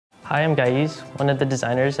Hi, I'm Gaiz, one of the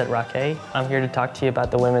designers at Rockay. I'm here to talk to you about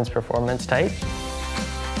the women's performance tight.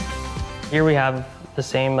 Here we have the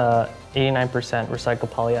same 89%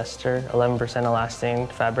 recycled polyester, 11% elastane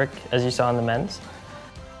fabric as you saw on the men's.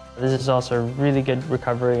 This is also really good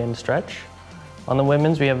recovery and stretch. On the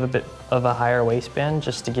women's, we have a bit of a higher waistband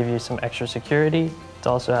just to give you some extra security. It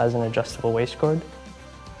also has an adjustable waistcord.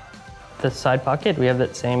 The side pocket, we have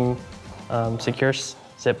that same secure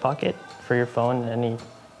zip pocket for your phone and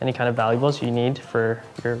any kind of valuables you need for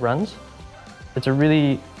your runs. It's a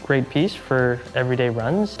really great piece for everyday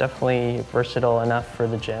runs, definitely versatile enough for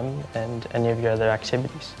the gym and any of your other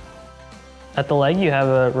activities. At the leg, you have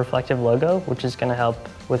a reflective logo, which is going to help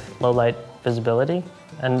with low light visibility.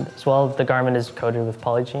 And as well, the garment is coated with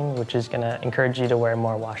polygiene, which is going to encourage you to wear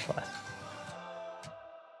more wash less.